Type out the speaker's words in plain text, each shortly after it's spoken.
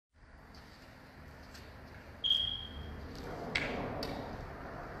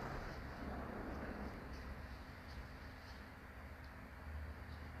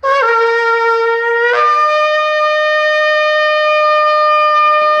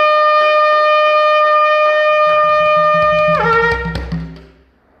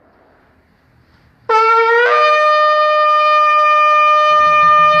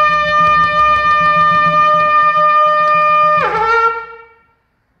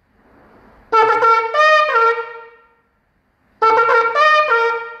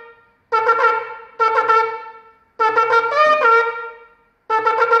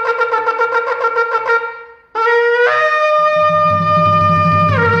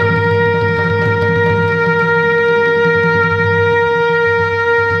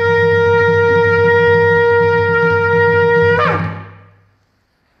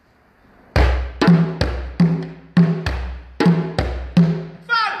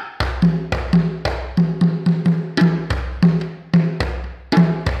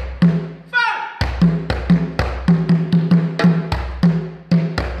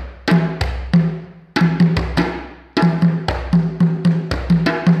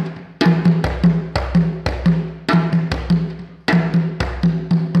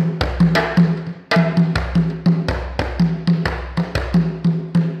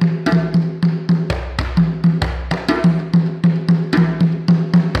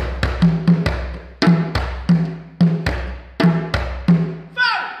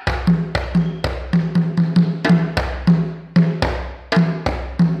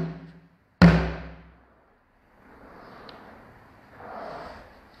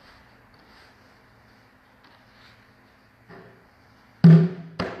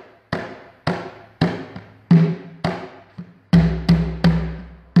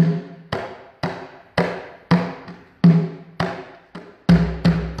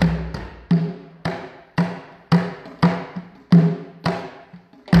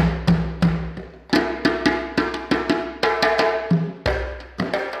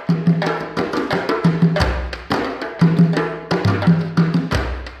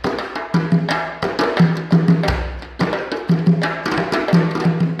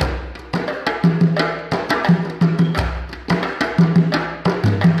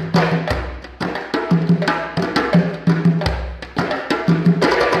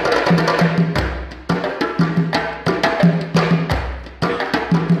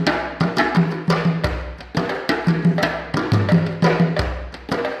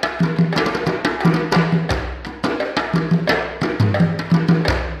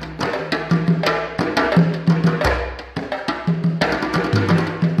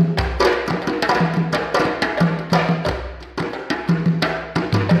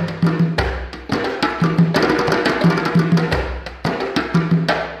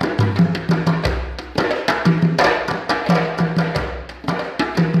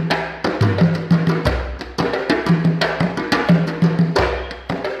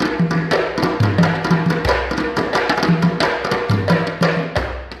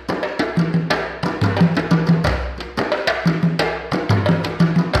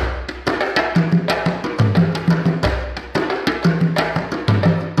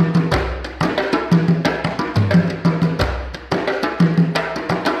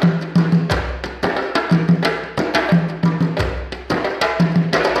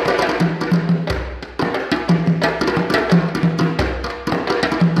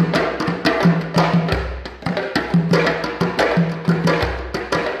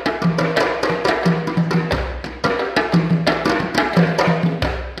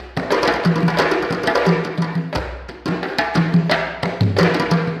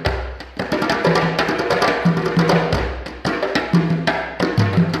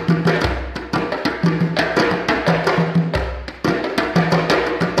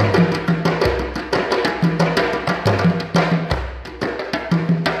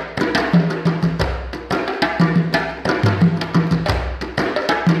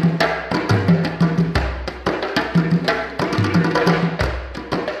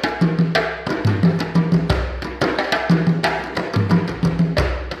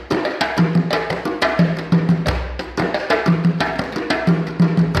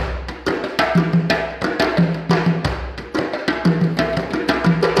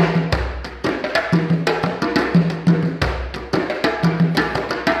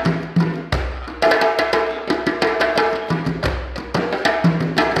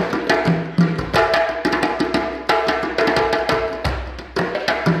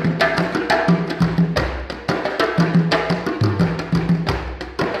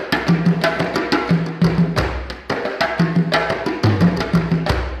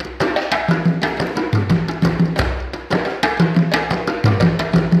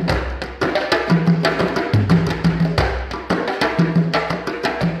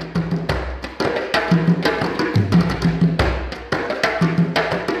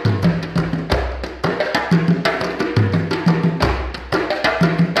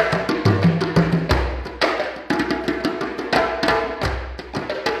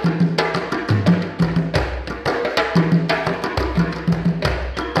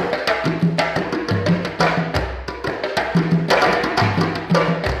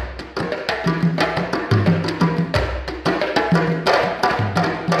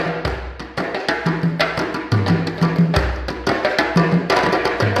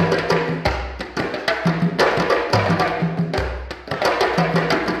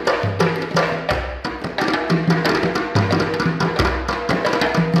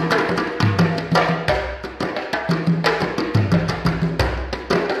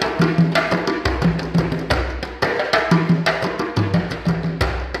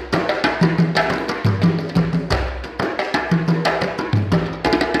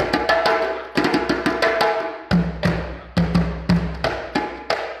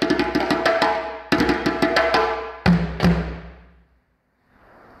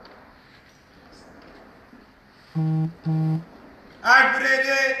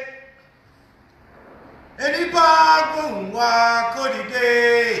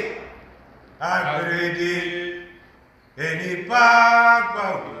Agrede, eni pagba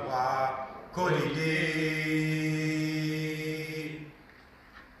wa kodide.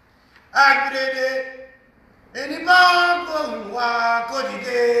 Agrede, eni pagba wa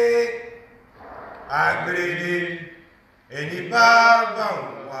kodide. Agrede, eni pagba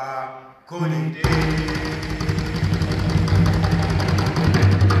wa kodide.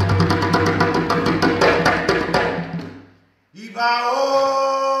 Ibao,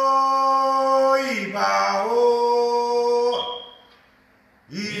 Ibao,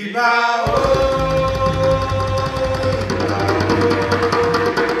 Ibao,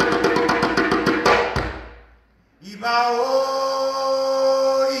 Ibao, Ibao,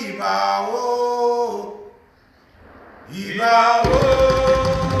 Ibao, Ibao,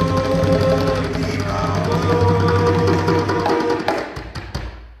 Ibao.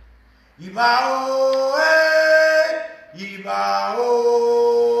 Ibao,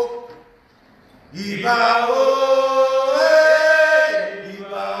 Ibao,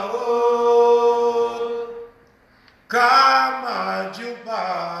 Ibao, kama juba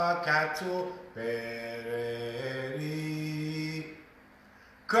kato pereri,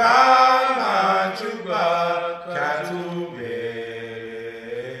 kama juba kato pereri.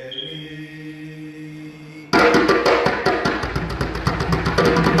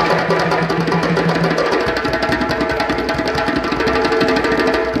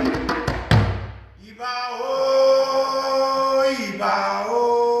 Ibao,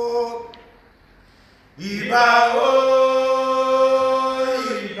 Ibao, Ibao,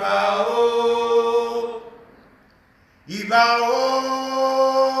 Ibao,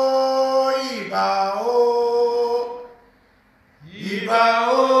 Ibao,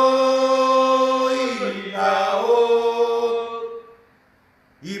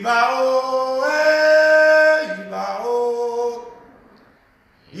 Ibao,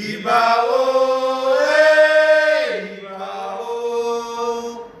 Ibao, Ibao,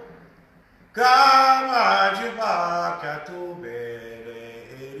 kama juba katuberi,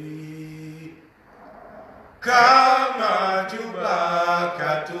 kama juba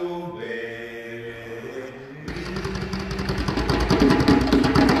katuberi.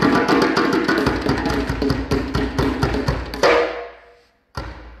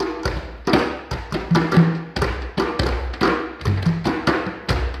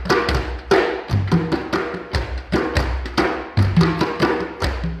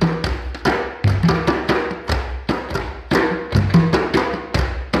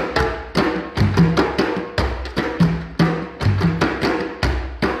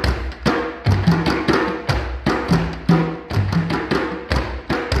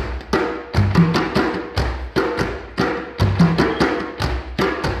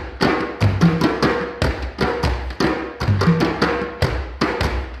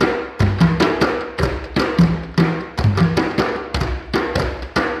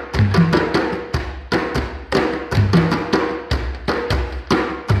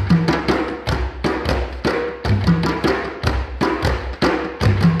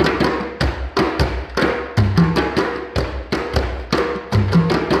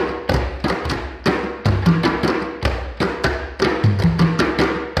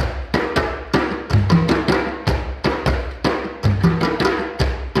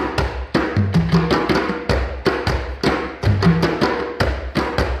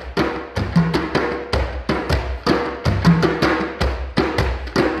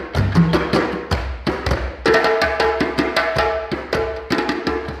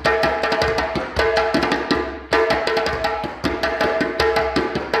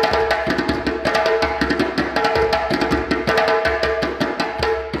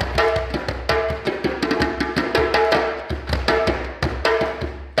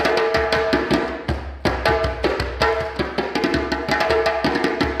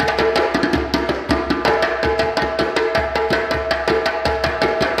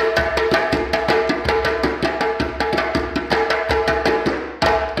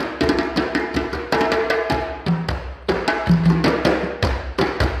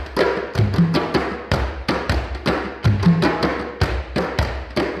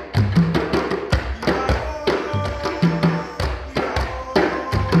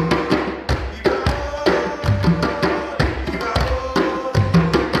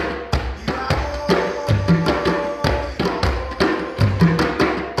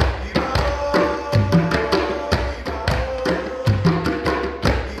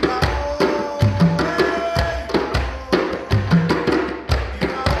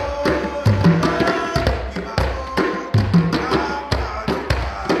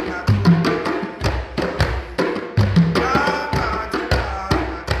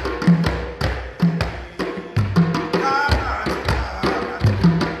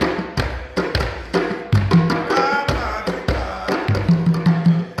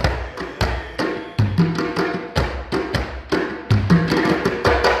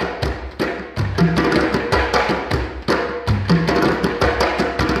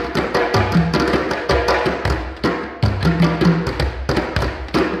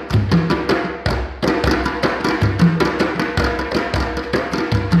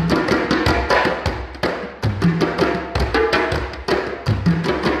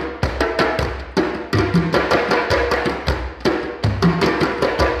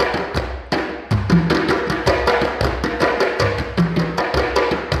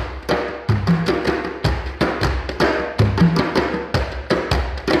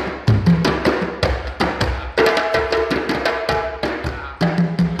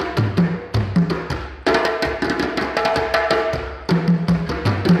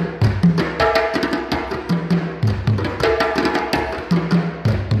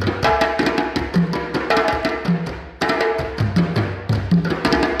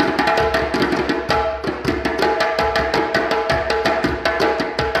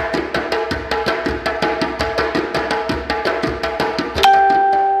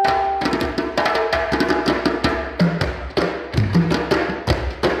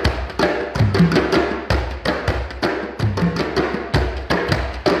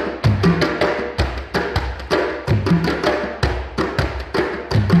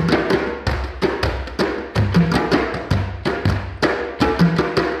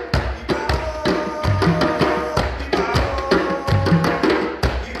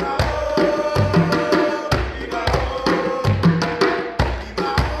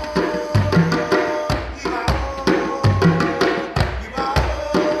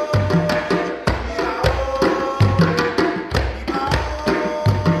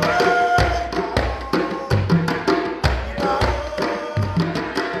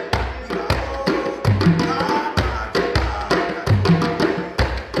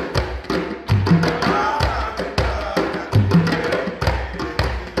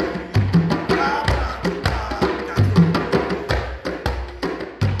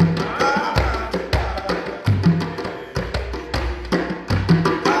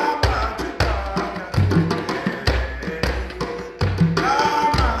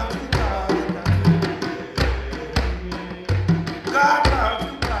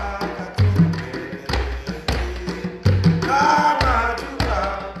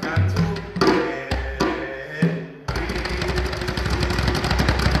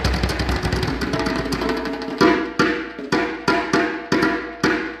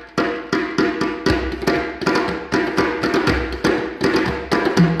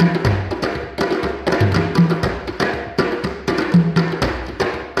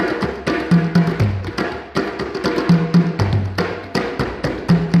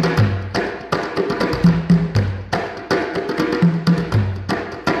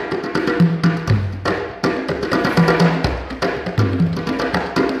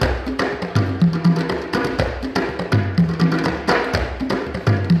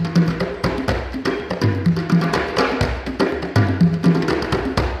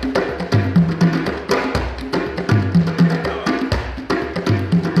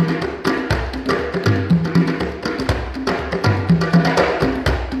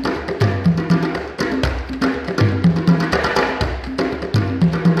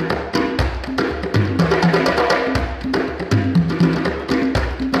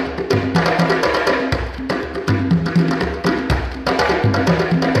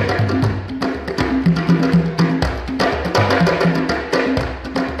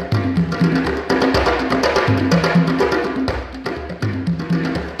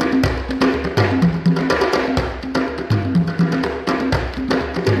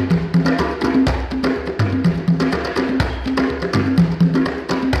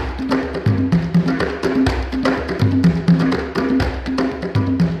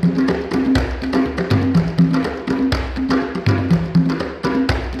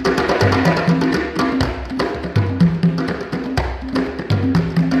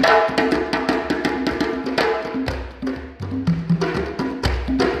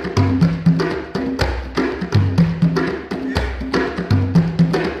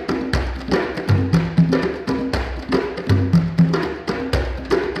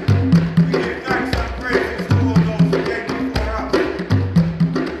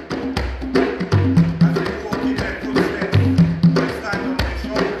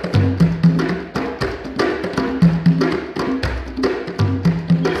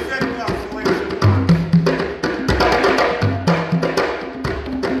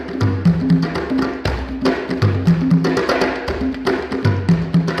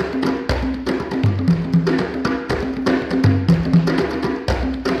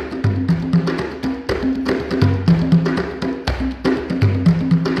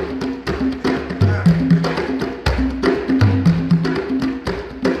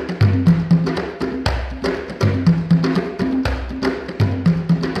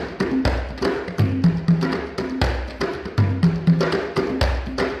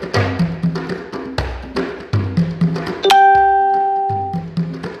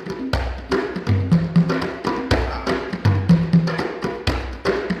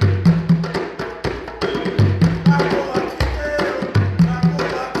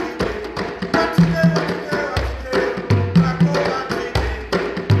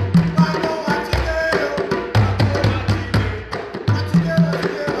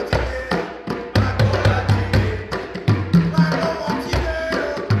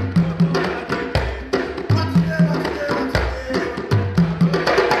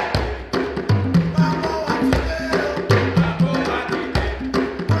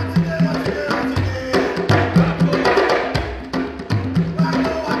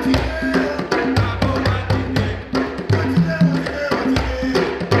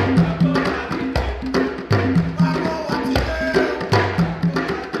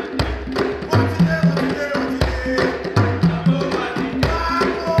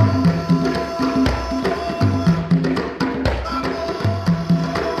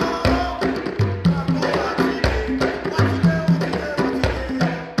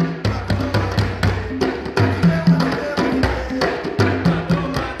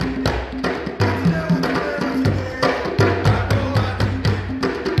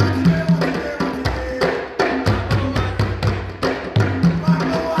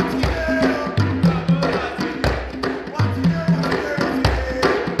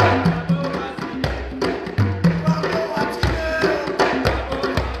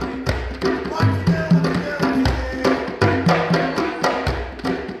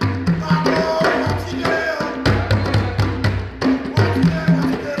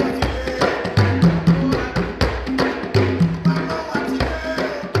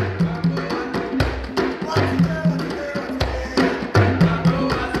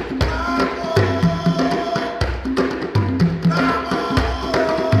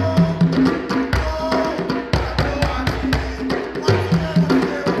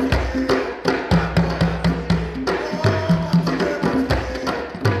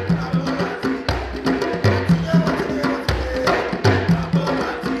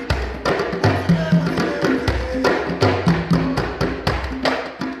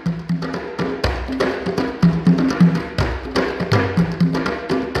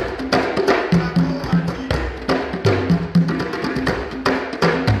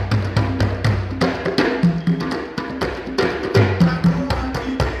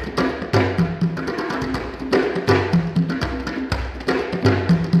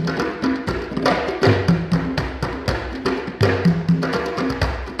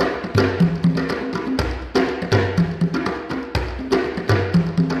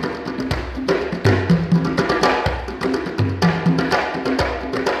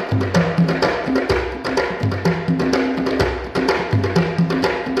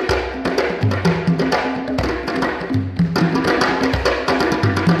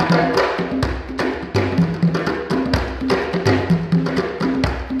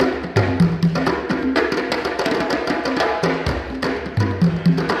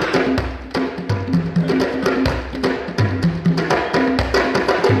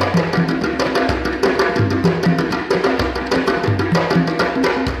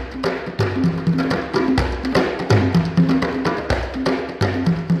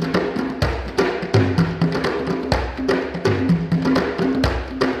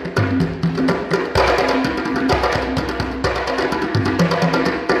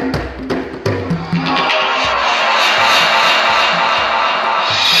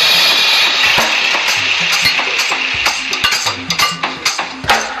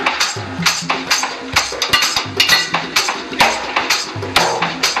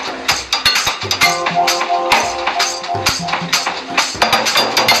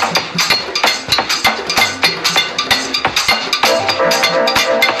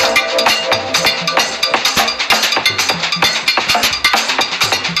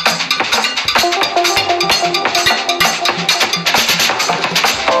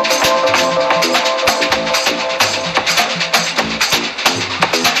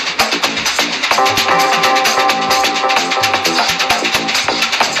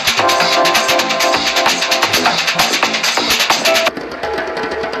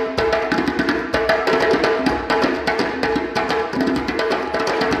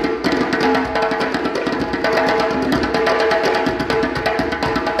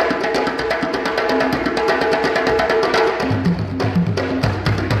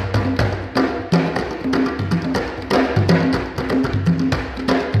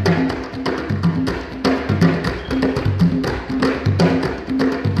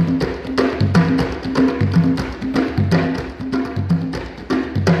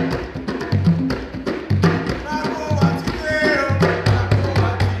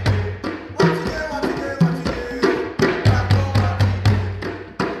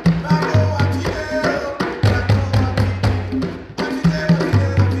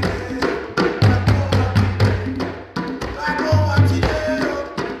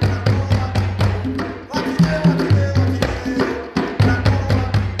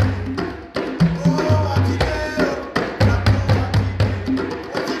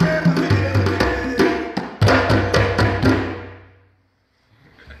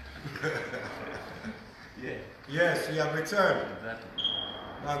 returned. Exactly.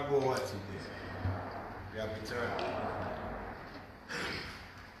 Now go what you did. We have returned.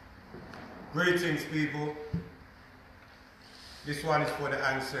 Greetings, people. This one is for the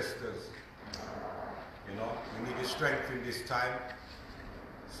ancestors. You know, we need the strength in this time.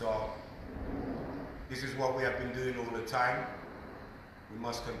 So, this is what we have been doing all the time. We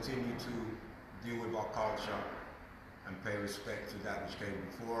must continue to deal with our culture and pay respect to that which came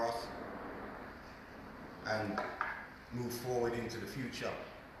before us and move forward into the future.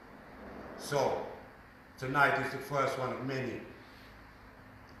 So, tonight is the first one of many.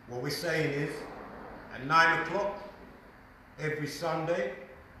 What we're saying is, at 9 o'clock, every Sunday,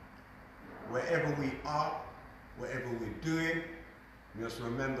 wherever we are, whatever we're doing, we must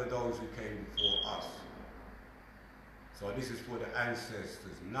remember those who came before us. So this is for the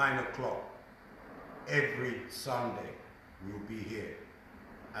ancestors. 9 o'clock, every Sunday, we will be here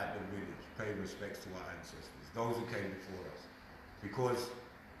at the village, paying respects to our ancestors, those who came before us. Because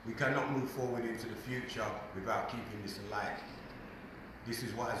we cannot move forward into the future without keeping this alive. This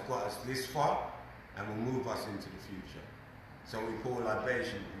is what has got us this far and will move us into the future. So we call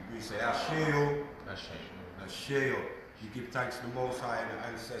libation, we say Asheo, Asheo. You give thanks to the Most High and the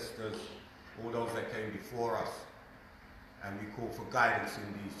ancestors, all those that came before us. And we call for guidance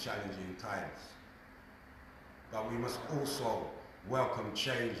in these challenging times. But we must also welcome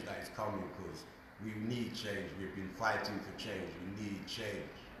change that is coming, because we need change. We've been fighting for change. We need change.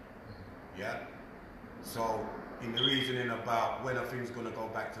 Yeah? So, in the reasoning about when are things going to go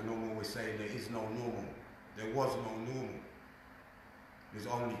back to normal, we're saying there is no normal. There was no normal. There's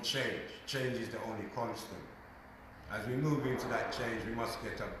only change. Change is the only constant. As we move into that change, we must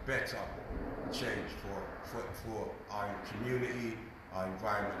get a better change for our community, our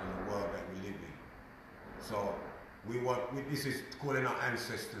environment, and the world that we live in. So, this is calling our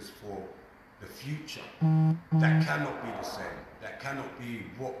ancestors for the future. That cannot be the same. That cannot be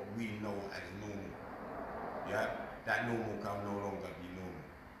what we know as normal. Yeah? That normal can no longer be normal.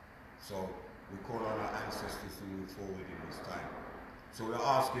 So we call on our ancestors to move forward in this time. So we're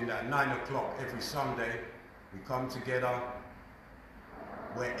asking that 9 o'clock every Sunday, we come together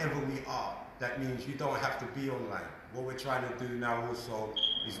wherever we are. That means you don't have to be online. What we're trying to do now also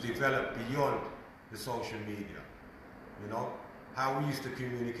is develop beyond the social media. You know, how we used to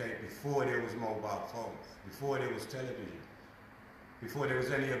communicate before there was mobile phones, before there was television, before there was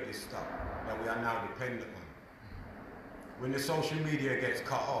any of this stuff that we are now dependent on. When the social media gets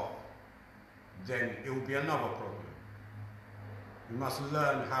cut off, then it will be another problem. We must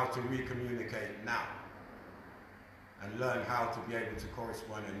learn how to re-communicate now and learn how to be able to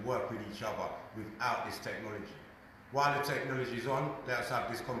correspond and work with each other without this technology. While the technology is on, let's have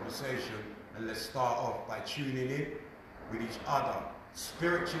this conversation and let's start off by tuning in with each other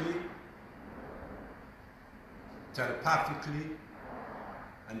spiritually, telepathically,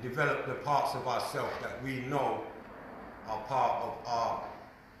 and develop the parts of ourselves that we know are part of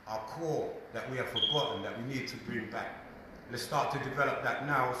our core that we have forgotten, that we need to bring back. Let's start to develop that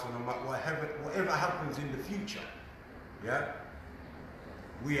now, so no matter whatever happens in the future, yeah,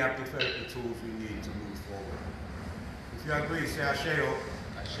 we have developed the tools we need to move forward. If you agree, say Asheo.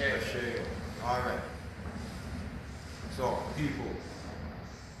 Asheo. Asheo. All right. So, people,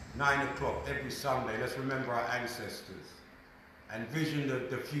 9 o'clock every Sunday, let's remember our ancestors and vision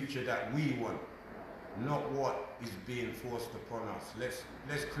the future that we want, not what is being forced upon us. Let's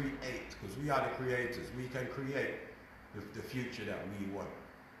create, because we are the creators. We can create the future that we want.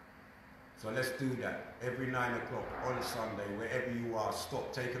 So let's do that. Every 9 o'clock on Sunday, wherever you are,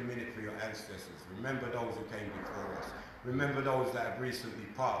 stop, take a minute for your ancestors. Remember those who came before us. Remember those that have recently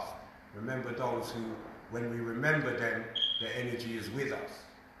passed. Remember those who, when we remember them, their energy is with us.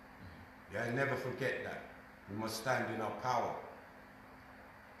 Yeah, never forget that. We must stand in our power.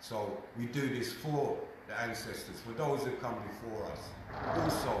 So we do this for the ancestors, for those who come before us.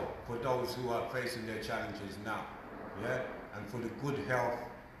 Also for those who are facing their challenges now. Yeah, and for the good health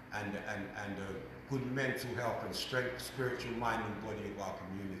and the good mental health and strength, spiritual mind and body of our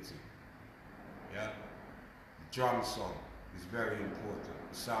community. Yeah, the drum song is very important.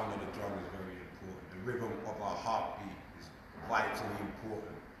 The sound of the drum is very important. The rhythm of our heartbeat is vitally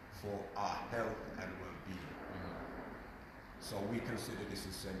important for our health and well-being. So we consider this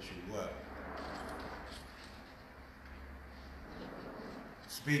essential work.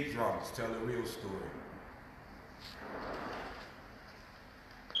 Speak drums, tell the real story.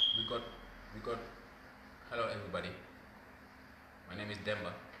 We got, hello everybody. My name is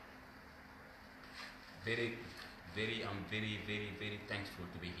Demba. I'm very thankful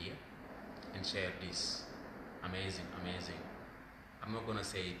to be here and share this amazing. I'm not gonna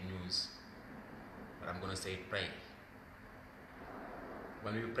say news, but I'm gonna say pray.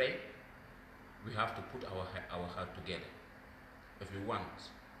 when we pray, we have to put our heart together. If we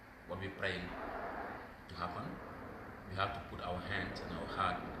want what we're praying to happen, we have to put our hands and our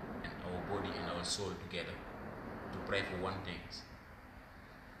heart and our body and our soul together to pray for one thing.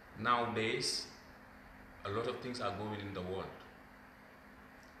 Nowadays, a lot of things are going in the world.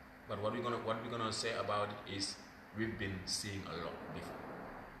 But what we're gonna say about it is we've been seeing a lot before.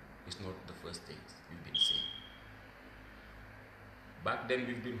 It's not the first things we've been seeing. Back then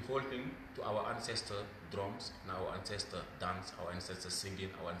we've been holding to our ancestor drums and our ancestor dance, our ancestor singing,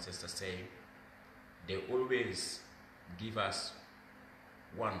 our ancestor saying. They always give us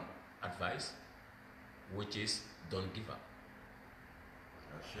one advice, which is don't give up.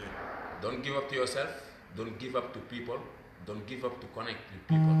 Don't give up to yourself, don't give up to people, don't give up to connect with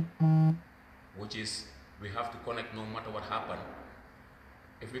people. Which is, we have to connect no matter what happens.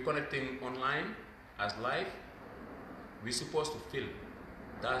 If we're connecting online as live, we're supposed to feel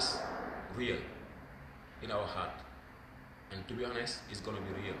that's real in our heart. And to be honest, it's going to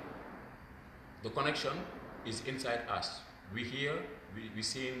be real. The connection is inside us. We hear, we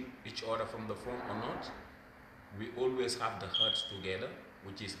seeing each other from the phone or not. We always have the hearts together,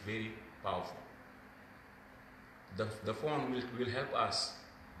 which is very powerful. The phone will help us.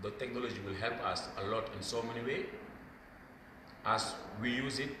 The technology will help us a lot in so many ways as we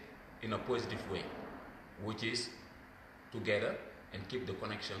use it in a positive way, which is together and keep the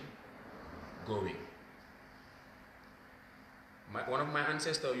connection going. One of my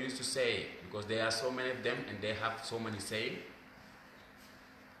ancestors used to say, because there are so many of them and they have so many saying,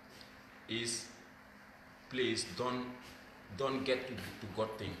 is please don't get to God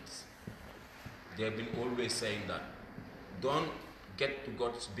things. They have been always saying that. Don't get to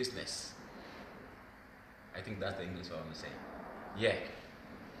God's business. I think that's the English I want to say. Yeah.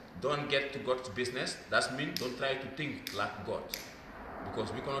 Don't get to God's business. That means don't try to think like God.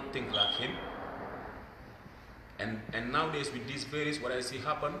 Because we cannot think like Him. And nowadays with these various, what I see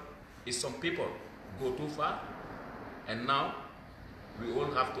happen is some people go too far. And now we all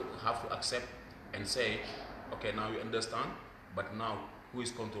have to accept and say, okay, now we understand. But now who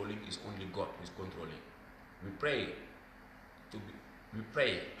is controlling is only God who is controlling. We pray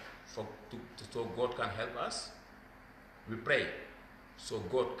so God can help us. We pray so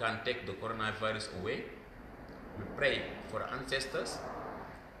God can take the coronavirus away. We pray for our ancestors.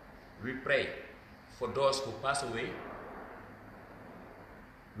 We pray for those who pass away.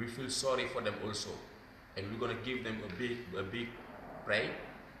 We feel sorry for them also. And we're going to give them a big prayer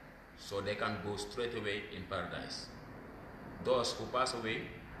so they can go straight away in paradise. Those who pass away,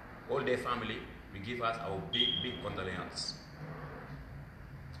 all their family, we give us our big condolences.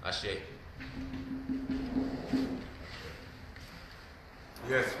 Ashe.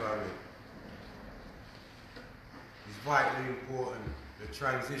 Yes, family. It's vitally important, the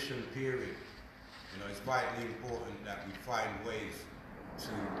transition period. It's vitally important that we find ways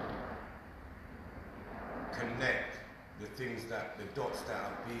to connect the things the dots that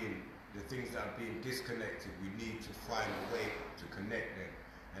are being disconnected. We need to find a way to connect them.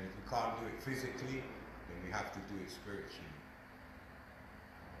 And if we can't do it physically, then we have to do it spiritually.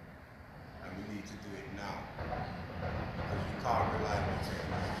 And we need to do it now. Because you can't rely on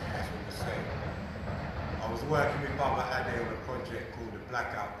technology. That's what we're saying. I was working with Baba Ade on a project called the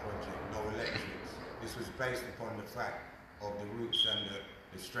Blackout Project, No Electrics. This was based upon the fact of the roots and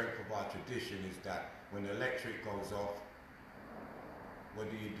the strength of our tradition is that when the electric goes off, what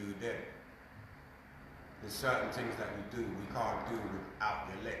do you do then? There's certain things that we can't do without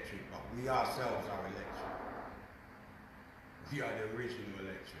the electric, but we ourselves are electric. We are the original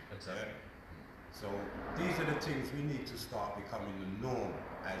electric. Exactly. Yeah? So these are the things we need to start becoming the norm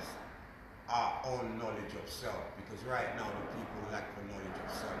as our own knowledge of self, because right now the people lack the knowledge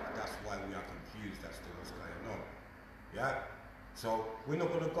of self. That's why we are confused as to what's going on. Yeah? So we're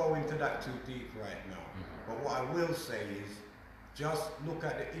not going to go into that too deep right now. But what I will say is, just look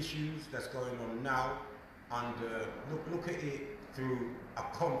at the issues that's going on now and look at it through a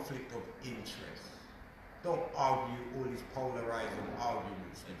conflict of interest. Don't argue all these polarizing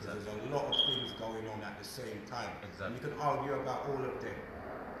arguments, because there's a lot of things going on at the same time. And you can argue about all of them.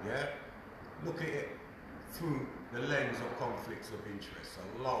 Yeah? Look at it through the lens of conflicts of interest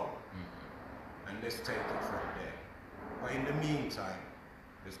alone. And let's take it from there. But in the meantime,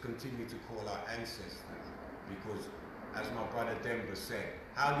 let's continue to call our ancestors, because as my brother Denver said,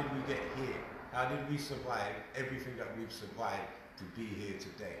 how did we get here? How did we survive everything that we've survived to be here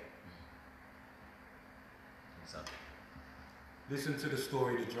today? Exactly. Listen to the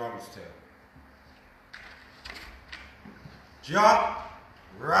story the drums tell. Jah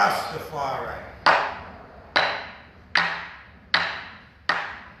Rastafari.